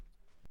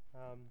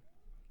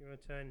Give a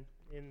turn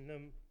in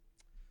them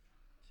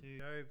to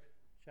Job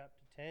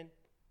chapter 10.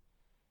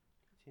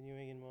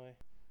 Continuing in my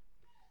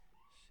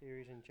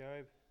series in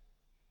Job.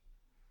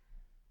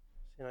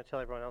 See, and I tell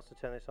everyone else to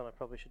turn this on, I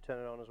probably should turn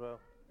it on as well.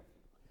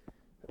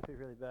 That'd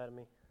be really bad of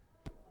me.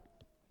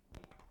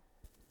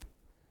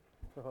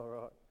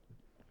 Alright.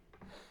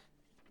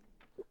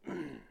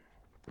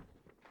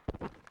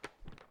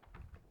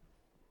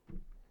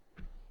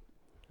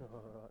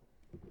 Alright.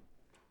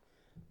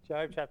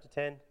 Job chapter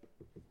 10.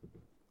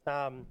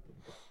 And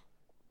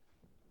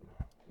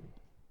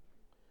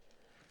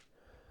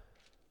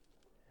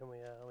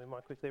we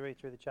might quickly read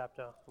through the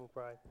chapter and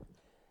pray.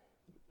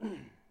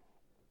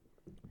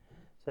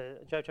 So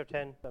Job chapter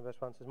 10, verse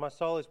 1 says, "My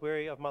soul is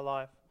weary of my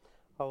life.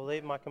 I will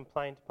leave my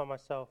complaint upon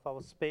myself. I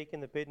will speak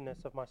in the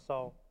bitterness of my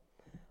soul.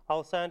 I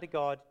will say unto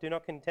God, do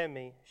not condemn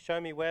me.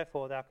 Show me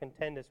wherefore thou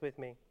contendest with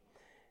me.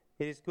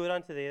 It is good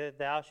unto thee that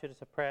thou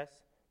shouldest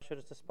oppress,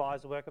 shouldest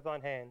despise the work of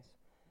thine hands,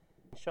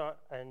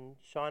 and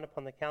shine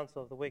upon the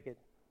counsel of the wicked.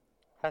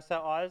 Hast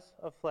thou eyes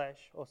of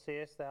flesh, or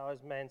seest thou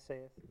as man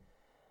seeth?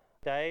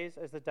 Days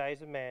as the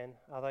days of man,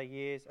 are thy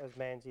years as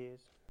man's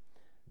years.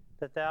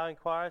 That thou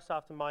inquirest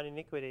after mine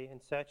iniquity,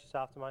 and searchest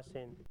after my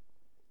sin.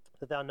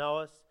 That thou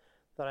knowest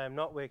that I am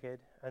not wicked,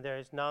 and there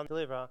is none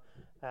deliverer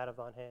out of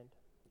thine hand."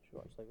 Should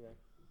watch that again.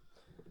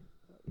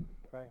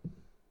 Pray.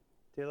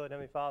 Dear Lord,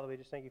 Heavenly Father, we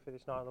just thank you for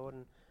this night, Lord,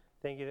 and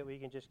thank you that we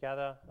can just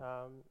gather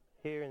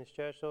here in this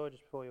church, Lord,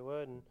 just before your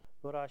word. And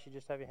Lord, I ask you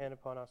just have your hand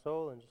upon us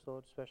all, and just,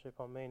 Lord, especially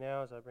upon me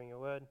now as I bring your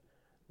word.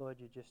 Lord,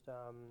 you just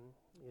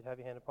you'd have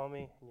your hand upon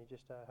me, and you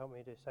just help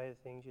me to say the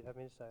things you'd have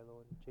me to say,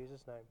 Lord. In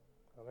Jesus' name,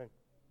 amen.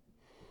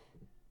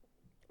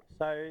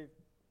 So,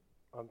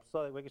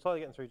 we're slowly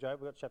getting through Job.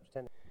 We've got chapter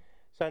 10.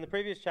 So in the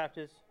previous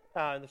chapters,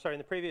 in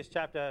the previous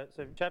chapter,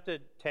 so chapter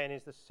 10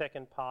 is the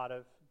second part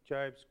of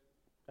Job's,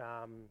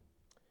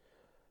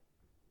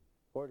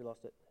 already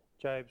lost it,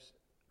 Job's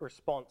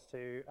response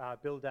to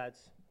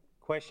Bildad's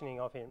questioning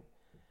of him.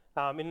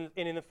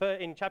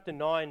 In chapter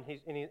 9,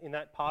 in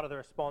that part of the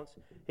response,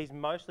 he's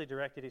mostly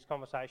directed his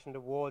conversation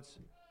towards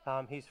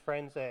his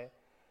friends there.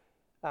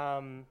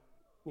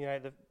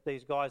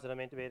 These guys that are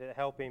meant to be there to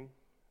help him.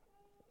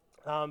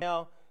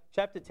 Now,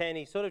 chapter 10,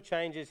 he sort of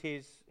changes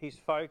his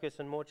focus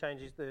and more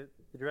changes the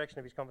direction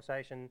of his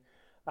conversation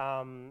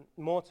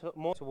more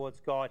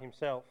towards God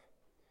himself.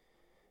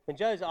 And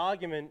Job's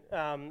argument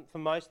for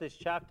most of this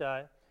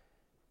chapter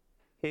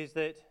is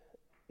that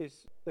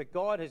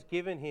God has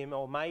given him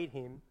or made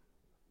him,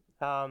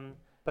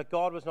 but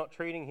God was not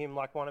treating him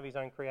like one of his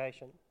own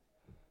creation.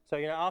 So,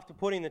 after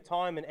putting the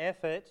time and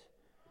effort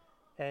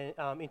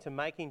into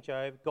making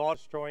Job, God was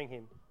destroying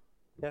him.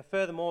 Now,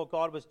 furthermore,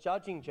 God was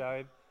judging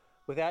Job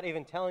without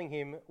even telling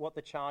him what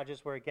the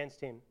charges were against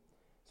him.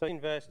 So in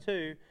verse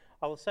 2,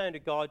 "I will say unto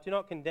God, do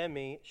not condemn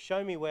me,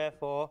 show me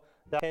wherefore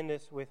thou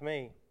contendest with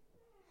me."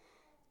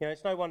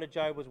 It's no wonder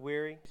Job was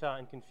weary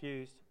and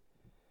confused.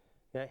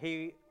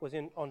 He was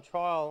in the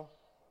trial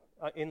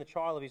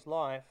of his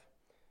life.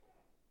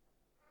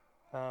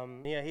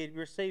 He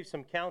received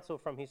some counsel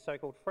from his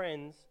so-called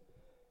friends.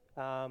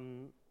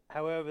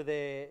 However,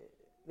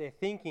 their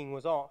thinking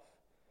was off.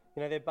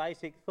 Their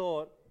basic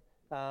thought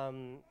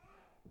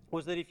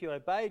was that if you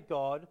obeyed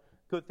God,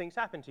 good things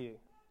happened to you.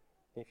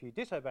 If you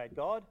disobeyed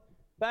God,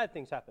 bad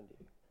things happened to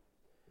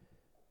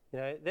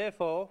you.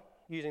 Therefore,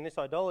 using this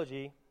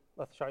theology,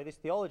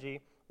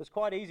 it was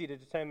quite easy to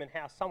determine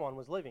how someone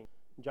was living.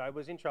 Job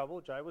was in trouble,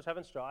 Job was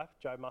having strife,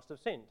 Job must have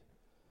sinned.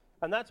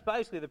 And that's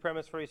basically the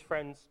premise for his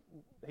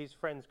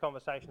friend's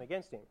conversation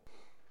against him.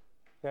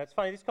 It's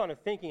funny, this kind of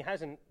thinking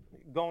hasn't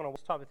gone away.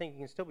 This type of thinking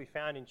can still be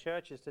found in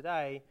churches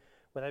today,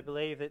 where they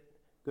believe that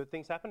good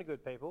things happen to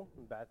good people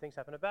and bad things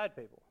happen to bad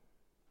people.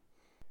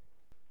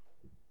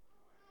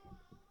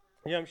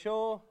 I'm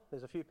sure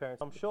there's a few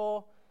parents. I'm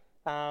sure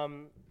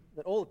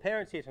that all the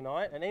parents here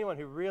tonight, and anyone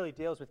who really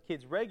deals with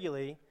kids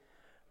regularly,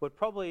 would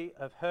probably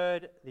have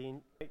heard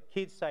the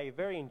kids say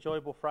very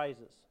enjoyable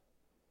phrases.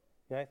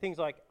 Things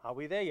like, "Are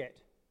we there yet?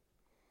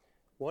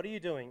 What are you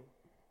doing?"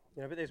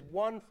 But there's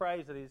one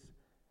phrase that is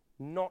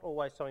not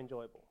always so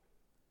enjoyable.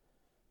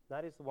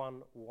 That is the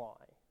one, "Why?"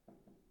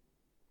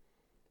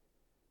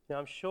 Now,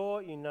 I'm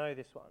sure you know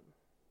this one.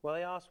 Well,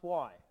 they ask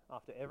why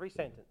after every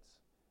sentence.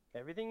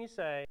 Everything you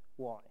say,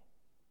 why?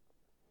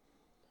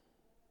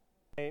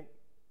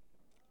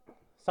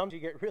 Sometimes you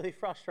get really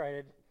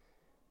frustrated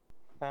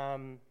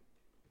when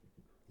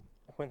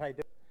they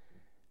do.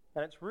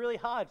 And it's really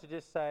hard to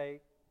just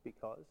say,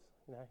 because,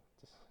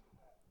 just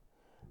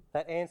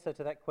that answer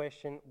to that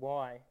question,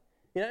 why?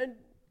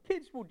 And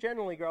kids will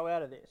generally grow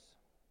out of this.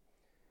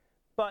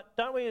 But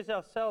don't we as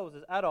ourselves,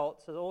 as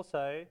adults, as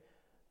also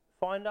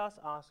find us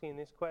asking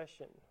this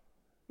question?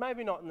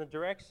 Maybe not in the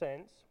direct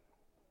sense,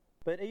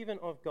 but even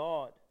of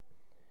God.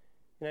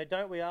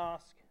 Don't we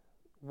ask,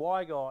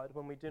 why God,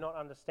 when we do not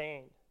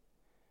understand?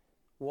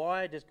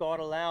 Why does God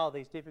allow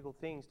these difficult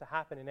things to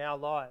happen in our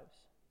lives?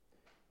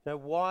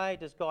 Why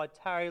does God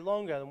tarry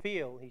longer than we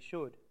feel he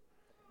should?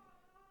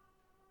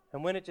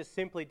 And when it just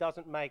simply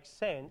doesn't make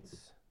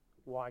sense,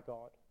 why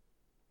God?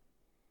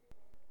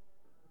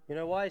 You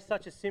know, why is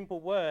such a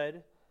simple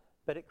word,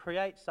 but it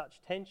creates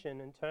such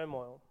tension and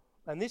turmoil?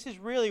 And this is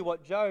really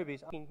what Job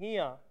is asking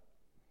here.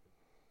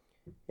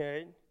 You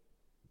know,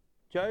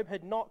 Job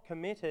had not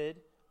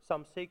committed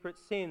some secret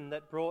sin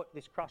that brought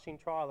this crushing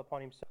trial upon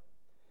himself.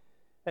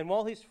 And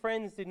while his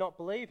friends did not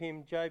believe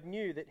him, Job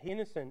knew that he was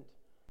innocent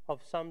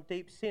of some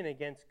deep sin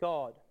against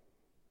God.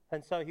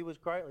 And so he was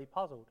greatly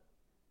puzzled.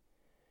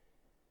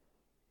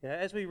 You know,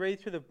 as we read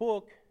through the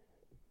book,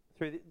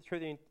 through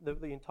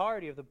the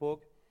entirety of the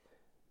book,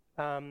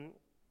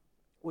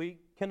 we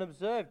can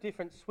observe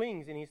different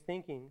swings in his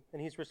thinking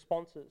and his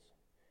responses.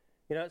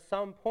 You know, at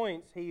some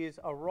points he is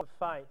a rock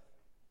of faith.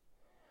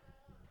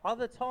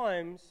 Other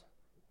times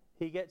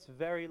he gets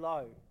very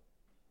low.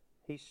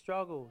 He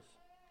struggles.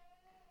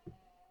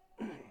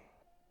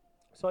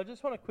 So I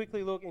just want to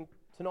quickly look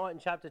tonight in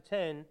chapter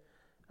 10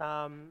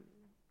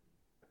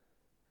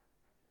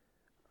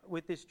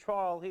 with this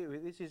trial here.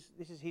 This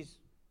is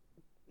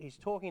he's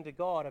talking to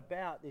God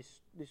about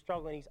this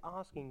struggle, and he's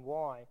asking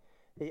why.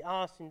 He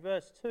asks in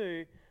verse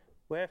 2,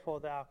 "Wherefore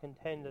thou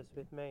contendest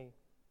with me?"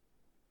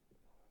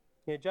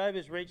 You know, Job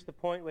has reached the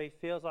point where he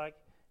feels like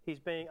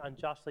he's being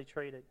unjustly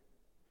treated.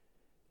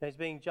 And he's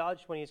being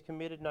judged when he has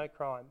committed no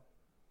crime.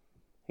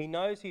 He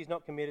knows he's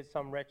not committed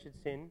some wretched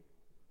sin,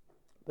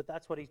 but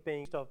that's what he's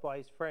being accused of by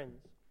his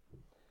friends.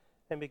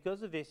 And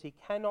because of this, he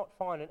cannot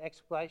find an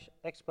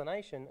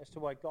explanation as to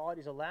why God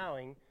is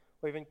allowing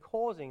or even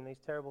causing these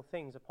terrible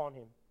things upon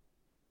him.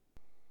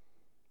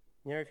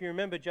 You know, if you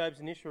remember Job's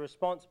initial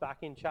response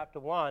back in chapter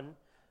 1,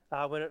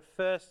 when it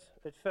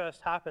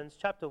first happens,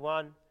 chapter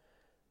 1,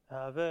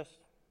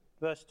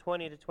 verse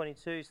 20 to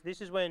 22. So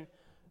this is when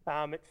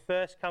it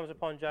first comes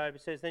upon Job.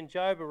 It says, "Then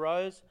Job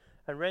arose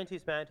and rent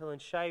his mantle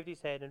and shaved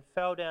his head and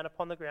fell down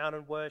upon the ground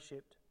and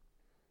worshipped.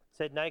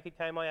 Said, Naked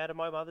came I out of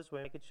my mother's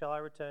womb, naked shall I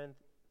return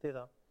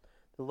thither.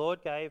 The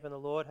Lord gave and the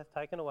Lord hath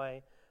taken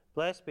away.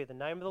 Blessed be the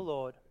name of the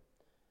Lord.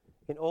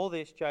 In all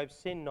this Job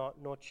sinned not,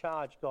 nor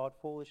charged God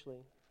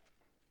foolishly."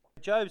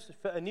 Job's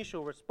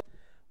initial response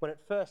when it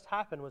first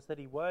happened was that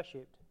he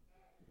worshipped.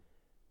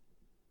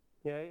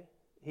 You know,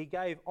 he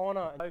gave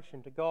honour and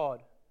devotion to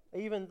God,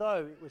 even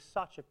though it was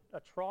such a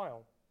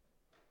trial.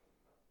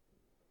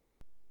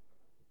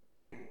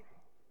 You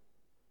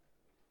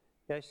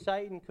know,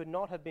 Satan could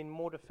not have been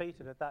more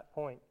defeated at that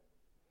point.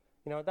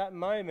 You know, at that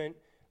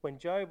moment, when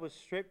Job was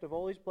stripped of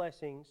all his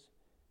blessings,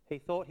 he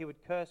thought he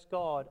would curse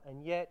God,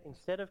 and yet,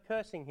 instead of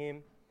cursing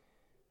him,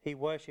 he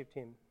worshipped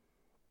him.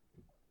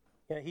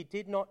 You know, he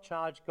did not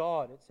charge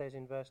God, it says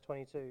in verse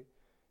 22. You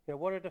know,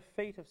 what a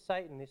defeat of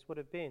Satan this would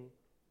have been.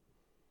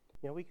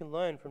 You know, we can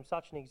learn from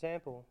such an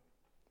example.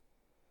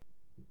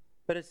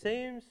 But it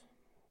seems,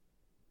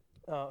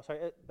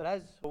 but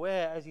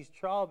as his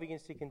trial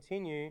begins to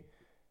continue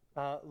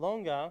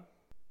longer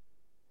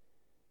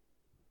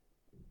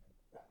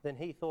than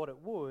he thought it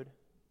would,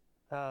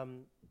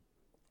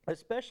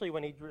 especially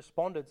when he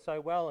responded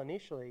so well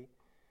initially,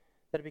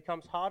 that it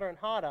becomes harder and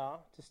harder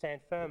to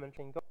stand firm and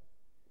in God.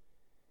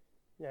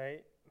 You know,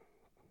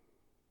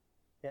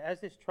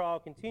 as this trial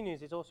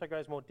continues, it also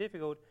grows more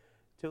difficult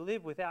to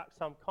live without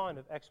some kind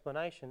of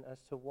explanation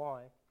as to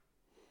why.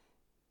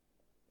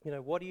 You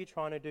know, what are you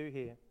trying to do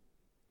here?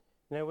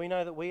 You know, we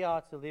know that we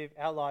are to live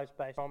our lives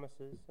based on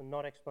promises and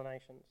not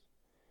explanations.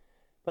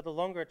 But the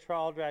longer a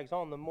trial drags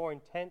on, the more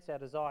intense our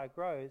desire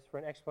grows for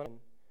an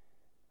explanation.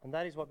 And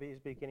that is what is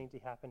beginning to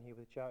happen here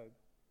with Job.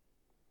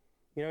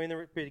 You know, in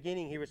the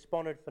beginning, he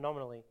responded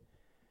phenomenally.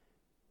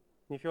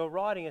 And if you're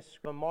writing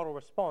a model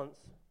response,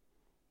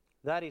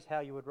 that is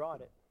how you would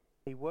write it.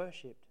 He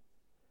worshipped.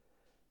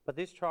 But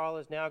this trial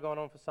has now gone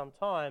on for some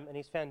time, and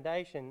his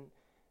foundation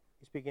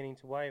is beginning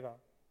to waver.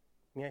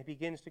 You know, he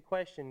begins to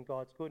question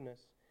God's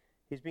goodness.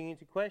 He's beginning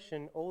to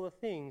question all the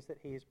things that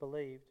he has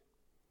believed.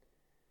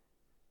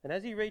 And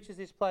as he reaches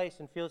this place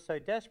and feels so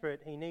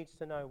desperate, he needs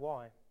to know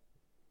why.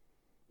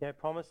 You know,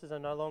 promises are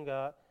no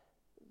longer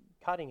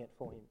cutting it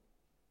for him.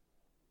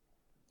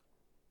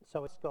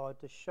 So it's God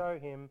to show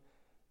him,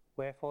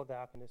 "Wherefore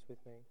thou contendest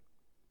with me."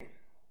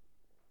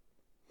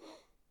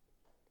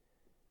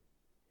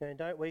 You know,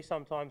 don't we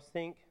sometimes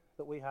think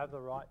that we have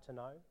the right to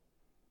know?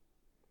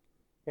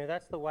 You know,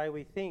 that's the way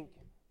we think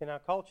in our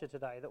culture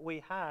today, that we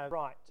have the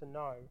right to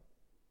know.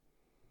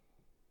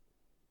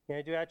 You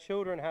know, do our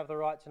children have the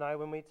right to know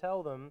when we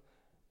tell them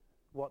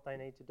what they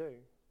need to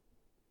do,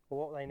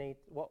 or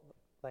what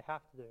they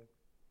have to do?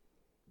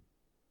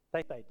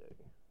 They do,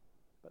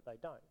 but they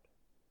don't.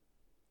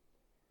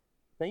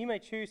 Now, you may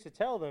choose to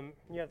tell them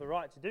you have the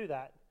right to do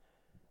that,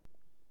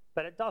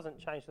 but it doesn't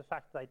change the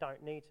fact that they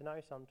don't need to know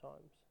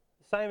sometimes.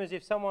 The same as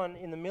if someone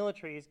in the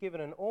military is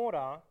given an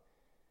order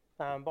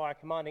by a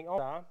commanding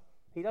officer,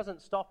 he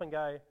doesn't stop and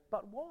go,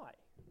 "But why?"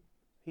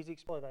 He's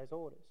explored those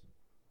orders.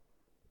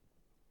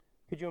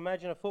 Could you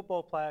imagine a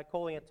football player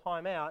calling a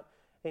timeout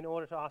in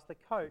order to ask the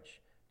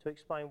coach to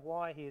explain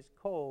why he has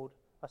called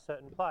a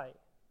certain play?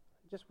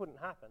 It just wouldn't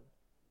happen.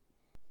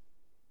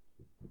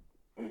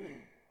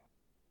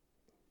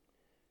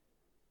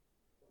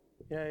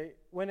 You know,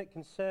 when it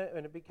concerns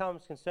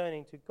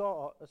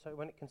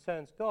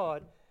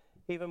God,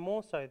 even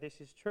more so this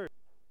is true.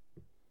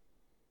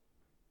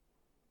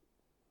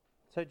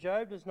 So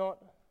Job does not,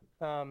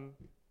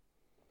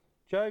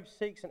 Job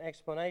seeks an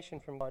explanation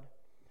from God,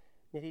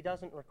 yet he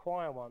doesn't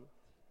require one.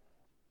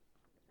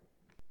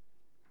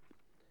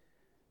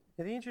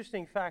 Now, the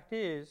interesting fact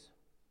is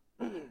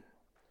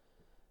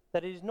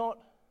that it is not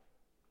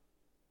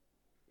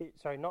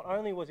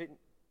only was it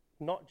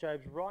not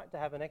Job's right to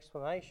have an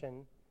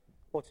explanation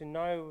or to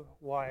know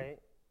why,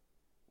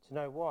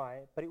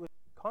 but it was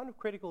kind of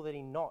critical that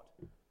he not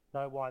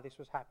know why this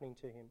was happening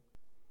to him.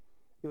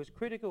 It was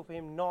critical for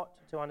him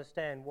not to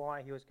understand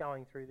why he was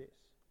going through this.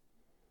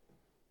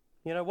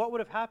 You know, what would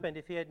have happened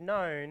if he had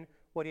known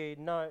what we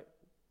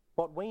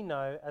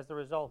know as the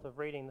result of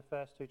reading the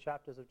first 2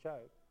 chapters of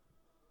Job?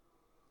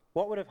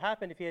 What would have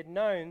happened if he had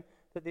known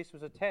that this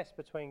was a test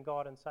between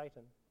God and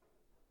Satan?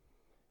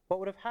 What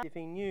would have happened if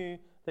he knew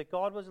that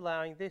God was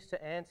allowing this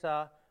to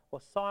answer or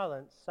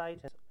silence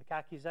Satan's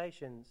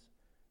accusations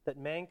that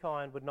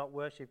mankind would not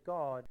worship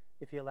God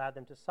if he allowed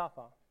them to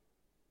suffer?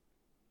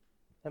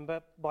 And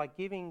by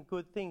giving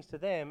good things to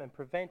them and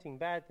preventing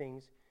bad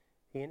things,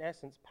 he in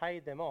essence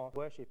paid them off to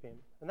worship him.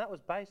 And that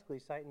was basically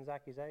Satan's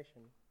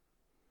accusation.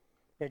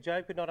 Now,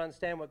 Job could not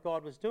understand what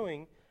God was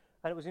doing,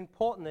 and it was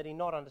important that he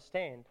not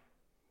understand.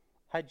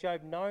 Had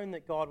Job known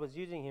that God was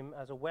using him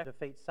as a weapon to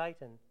defeat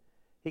Satan,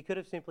 he could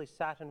have simply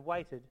sat and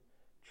waited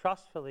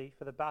trustfully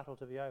for the battle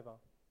to be over.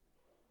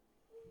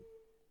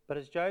 But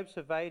as Job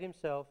surveyed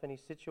himself and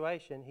his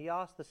situation, he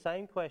asked the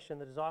same question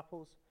the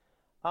disciples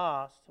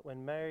asked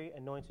when Mary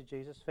anointed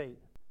Jesus' feet.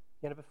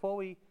 You know, before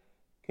we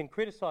can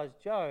criticize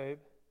Job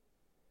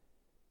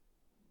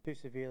too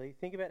severely,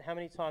 think about how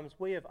many times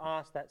we have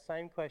asked that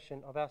same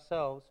question of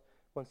ourselves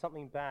when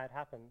something bad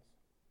happens.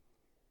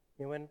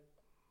 You know, when a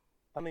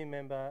family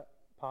member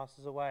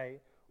passes away,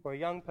 or a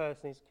young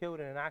person is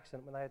killed in an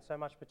accident when they had so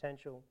much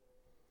potential.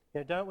 You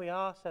know, don't we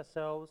ask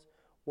ourselves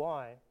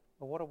why,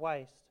 or what a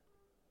waste?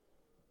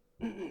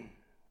 You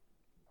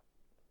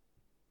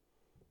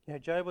know,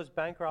 Job was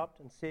bankrupt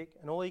and sick,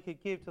 and all he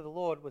could give to the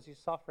Lord was his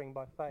suffering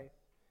by faith.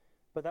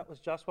 But that was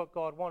just what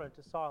God wanted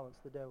to silence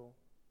the devil.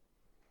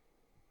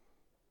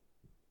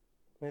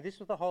 Now, this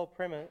was the whole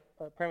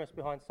premise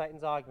behind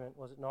Satan's argument,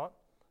 was it not?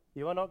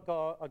 You are not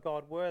a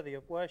God worthy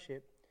of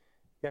worship.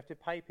 You have to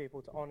pay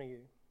people to honour you.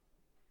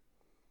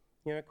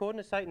 You know,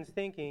 according to Satan's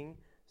thinking,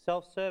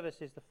 self-service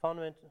is the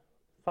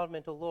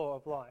fundamental law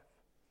of life.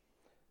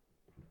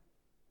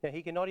 Now,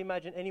 he cannot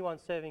imagine anyone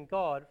serving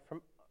God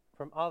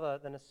from other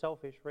than a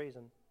selfish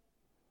reason.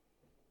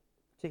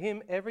 To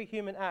him, every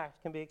human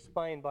act can be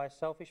explained by a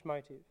selfish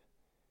motive.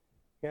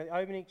 You know, the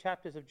opening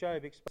chapters of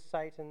Job express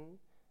Satan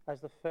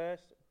as the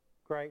first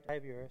great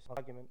behaviourist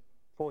argument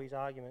for his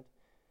argument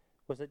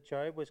was that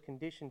Job was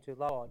conditioned to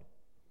love God.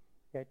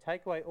 You know,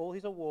 take away all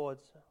his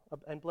awards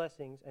and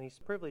blessings and his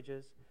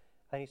privileges,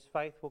 and his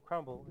faith will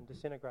crumble and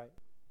disintegrate.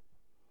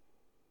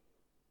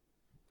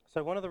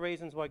 So one of the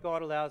reasons why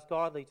God allows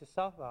godly to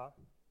suffer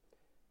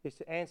is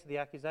to answer the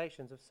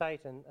accusations of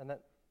Satan, and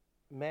that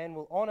man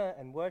will honour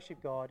and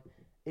worship God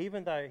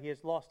even though he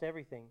has lost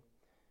everything,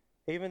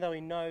 even though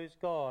he knows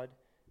God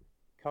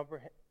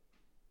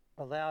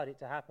allowed it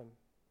to happen.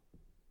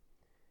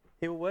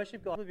 He will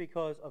worship God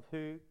because of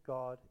who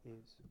God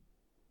is.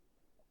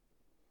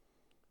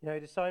 You know,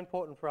 it is so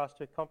important for us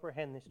to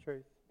comprehend this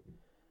truth.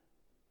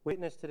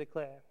 Witness to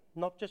declare,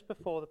 not just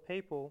before the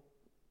people,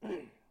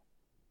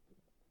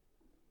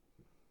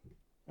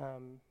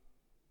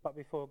 but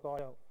before God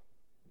himself.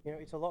 You know,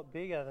 it's a lot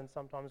bigger than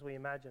sometimes we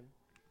imagine.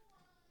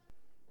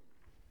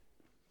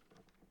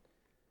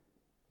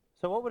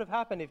 So what would have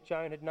happened if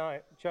Job had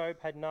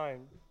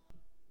known?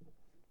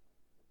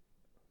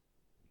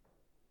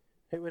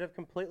 It would have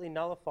completely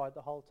nullified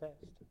the whole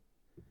test.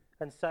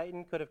 And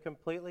Satan could have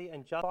completely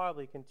and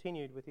justifiably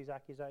continued with his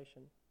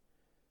accusation.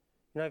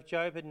 You know, if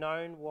Job had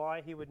known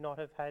why he would not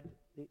have had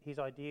his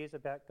ideas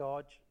about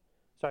God,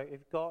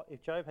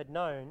 if Job had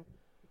known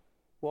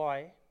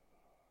why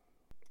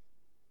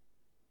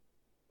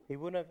he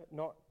would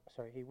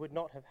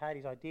not have had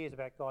his ideas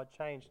about God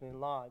changed and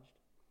enlarged.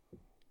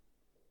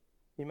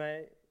 He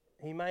may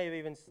have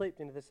even slipped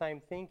into the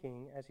same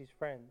thinking as his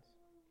friends.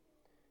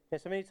 Now,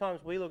 so many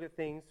times we look at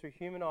things through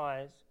human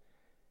eyes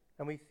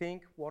and we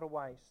think, what a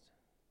waste.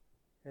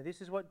 Now,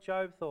 this is what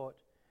Job thought.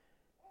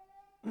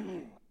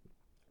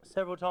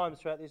 Several times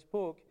throughout this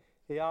book,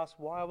 he asked,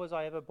 why was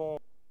I ever born?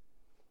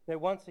 Now,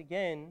 once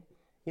again,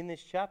 in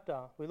this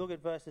chapter, we look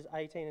at verses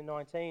 18 and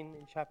 19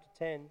 in chapter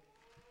 10,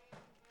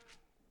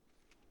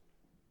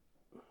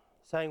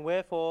 saying,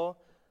 wherefore,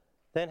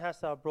 then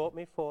hast thou brought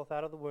me forth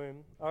out of the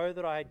womb. Oh,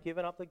 that I had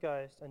given up the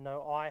ghost, and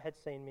no eye had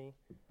seen me.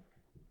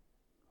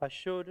 I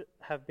should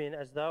have been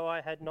as though I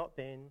had not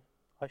been.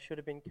 I should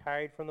have been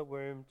carried from the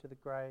womb to the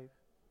grave.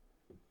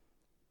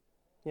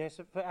 You know,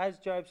 so as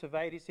Job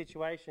surveyed his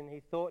situation, he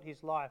thought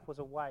his life was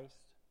a waste.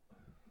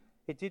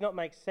 It did not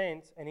make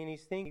sense, and in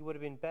his thinking, he would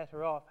have been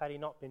better off had he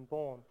not been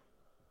born.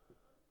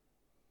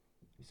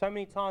 So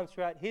many times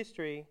throughout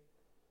history,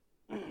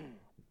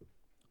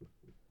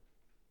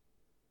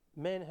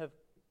 men have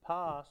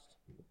passed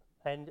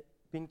and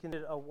been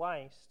considered a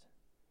waste.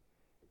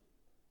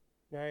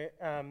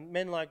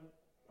 Men like,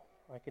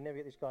 I can never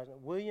get this guy's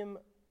name, William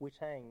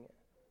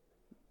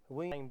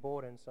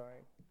Borden,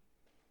 sorry.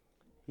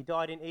 He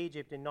died in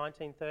Egypt in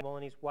 1930 while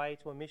on his way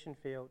to a mission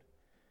field.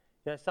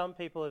 Some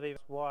people have even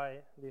asked why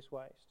this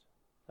waste.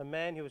 A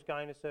man who was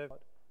going to serve God.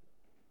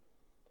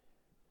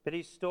 But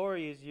his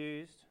story is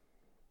used,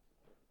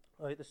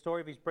 the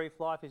story of his brief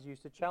life is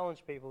used to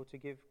challenge people to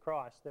give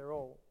Christ their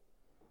all.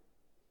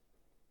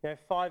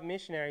 5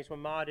 missionaries were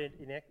martyred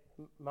in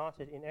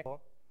Ecuador,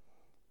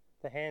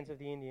 the hands of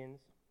the Indians,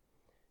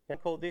 and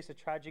called this a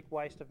tragic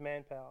waste of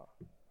manpower.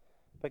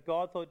 But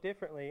God thought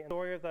differently, and the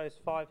story of those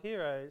 5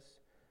 heroes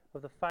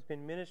of the faith has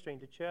been ministering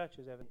to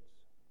churches ever since.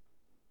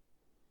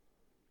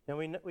 Now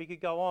we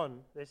could go on.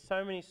 There's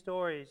so many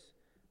stories,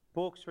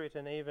 books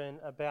written even,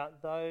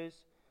 about those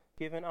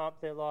given up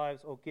their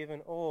lives or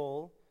given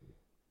all,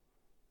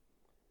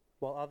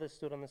 while others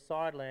stood on the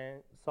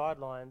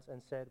sidelines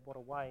and said, what a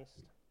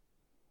waste.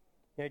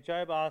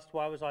 Job asked,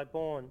 why was I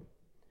born?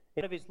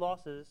 In of his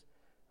losses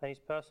and his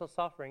personal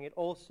suffering, it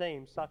all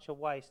seemed such a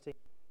waste.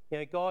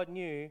 God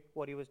knew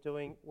what he was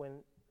doing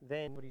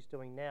then, what he's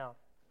doing now.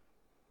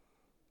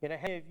 How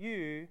many of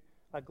you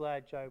are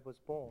glad Job was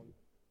born?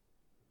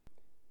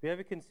 Have you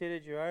ever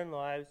considered your own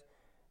lives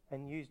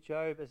and used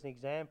Job as an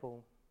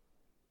example?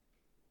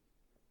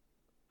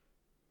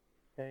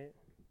 This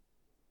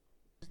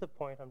is the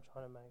point I'm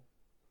trying to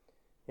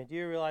make. Do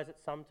you realize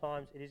that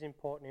sometimes it is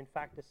important, in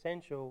fact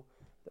essential,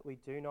 that we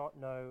do not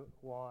know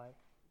why?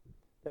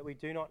 That we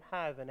do not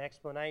have an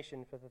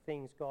explanation for the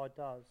things God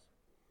does?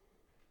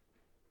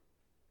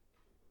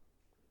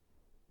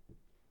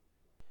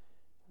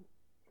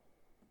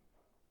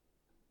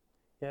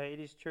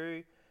 It is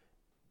true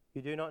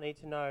you do not need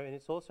to know, and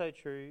it's also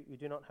true you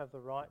do not have the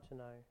right to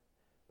know.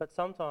 But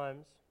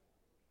sometimes,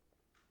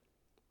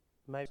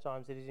 most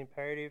times, it is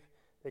imperative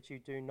that you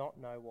do not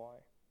know why.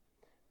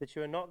 That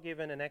you are not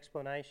given an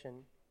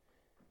explanation.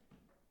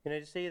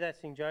 To see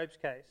that's in Job's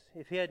case.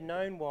 If he had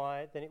known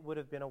why, then it would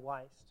have been a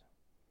waste.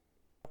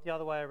 Not the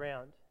other way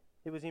around.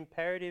 It was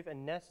imperative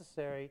and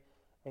necessary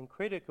and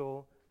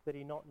critical that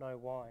he not know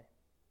why.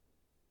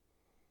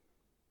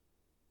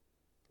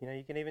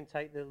 You can even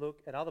take the look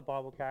at other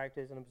Bible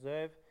characters and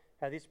observe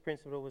how this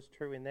principle was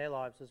true in their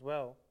lives as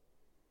well.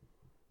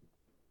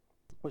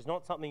 It was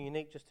not something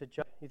unique just to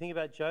Job. You think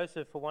about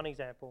Joseph for one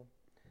example.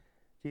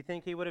 Do you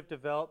think he would have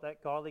developed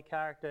that godly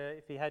character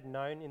if he had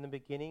known in the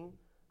beginning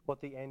what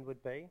the end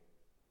would be?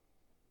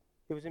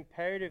 It was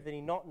imperative that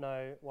he not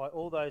know why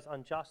all those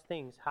unjust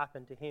things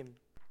happened to him.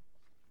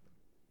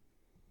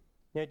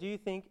 Do you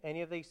think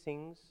any of these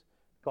things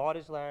God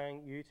is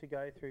allowing you to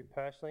go through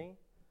personally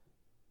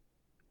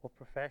or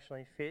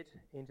professionally fit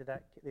into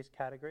this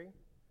category?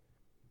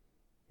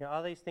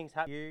 Are these things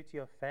happening to you, to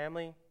your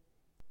family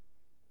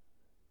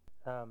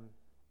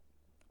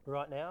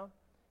right now?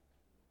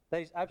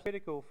 That is absolutely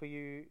critical for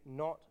you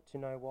not to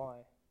know why,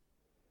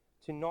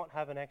 to not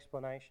have an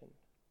explanation.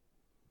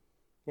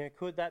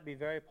 Could that be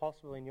very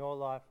possible in your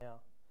life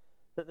now?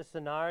 That the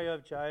scenario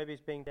of Job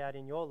is being played out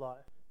in your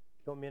life,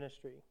 your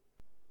ministry.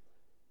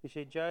 You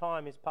see, Job's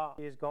time is past,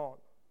 he is gone.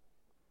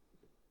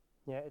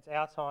 It's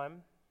our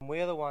time, and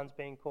we're the ones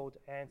being called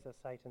to answer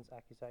Satan's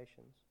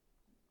accusations.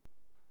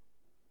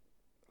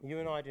 You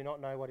and I do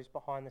not know what is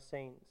behind the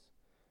scenes.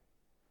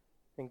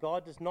 And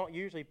God does not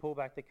usually pull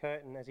back the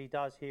curtain as he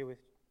does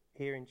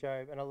here in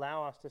Job and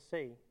allow us to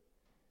see.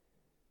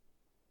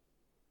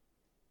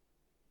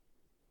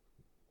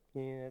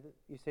 You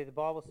see, the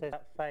Bible says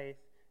that faith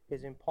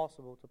is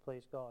impossible to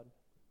please God.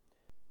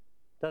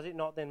 Does it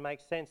not then make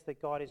sense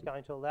that God is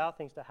going to allow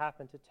things to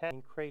happen to test and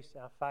increase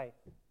our faith?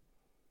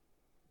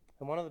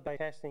 And one of the best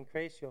tests to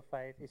increase your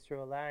faith is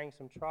through allowing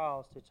some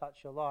trials to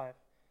touch your life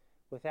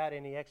without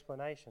any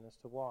explanation as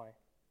to why.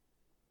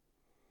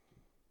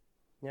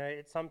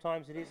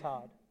 Sometimes it is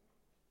hard.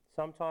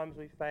 Sometimes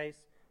we face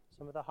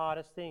some of the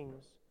hardest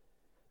things.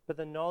 But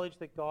the knowledge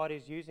that God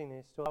is using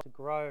this to help us to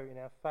grow in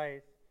our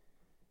faith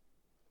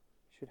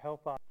should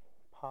help us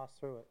pass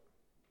through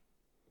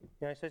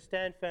it. So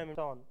stand firm and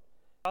on.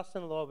 Trust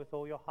in the Lord with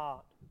all your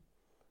heart.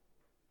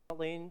 Don't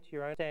lean to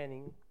your own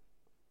understanding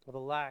or the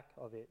lack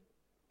of it.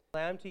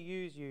 Allow him to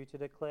use you to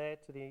declare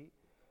to the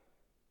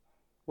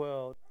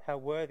world how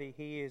worthy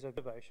he is of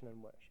devotion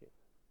and worship.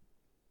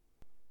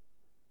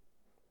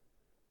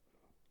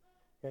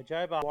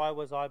 Job asked, why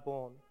was I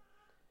born?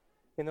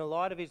 In the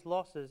light of his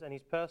losses and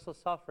his personal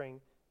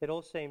suffering, it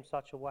all seemed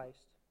such a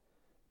waste.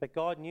 But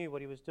God knew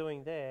what he was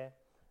doing there,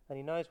 and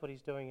he knows what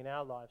he's doing in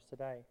our lives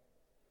today.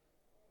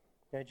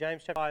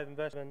 James chapter 5 and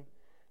verse 7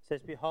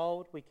 says,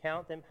 behold, we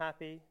count them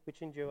happy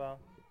which endure.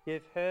 You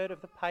have heard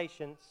of the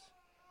patience,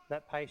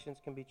 that patience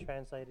can be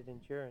translated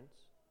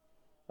endurance,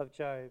 of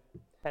Job,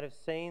 and have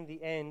seen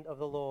the end of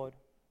the Lord.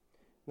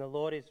 And the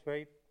Lord is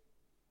very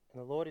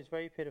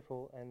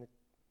pitiful and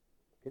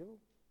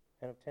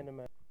of tender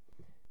mercy.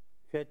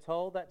 If you had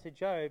told that to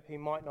Job, he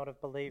might not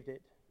have believed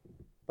it,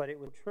 but it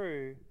was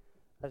true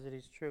as it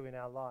is true in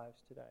our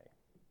lives today.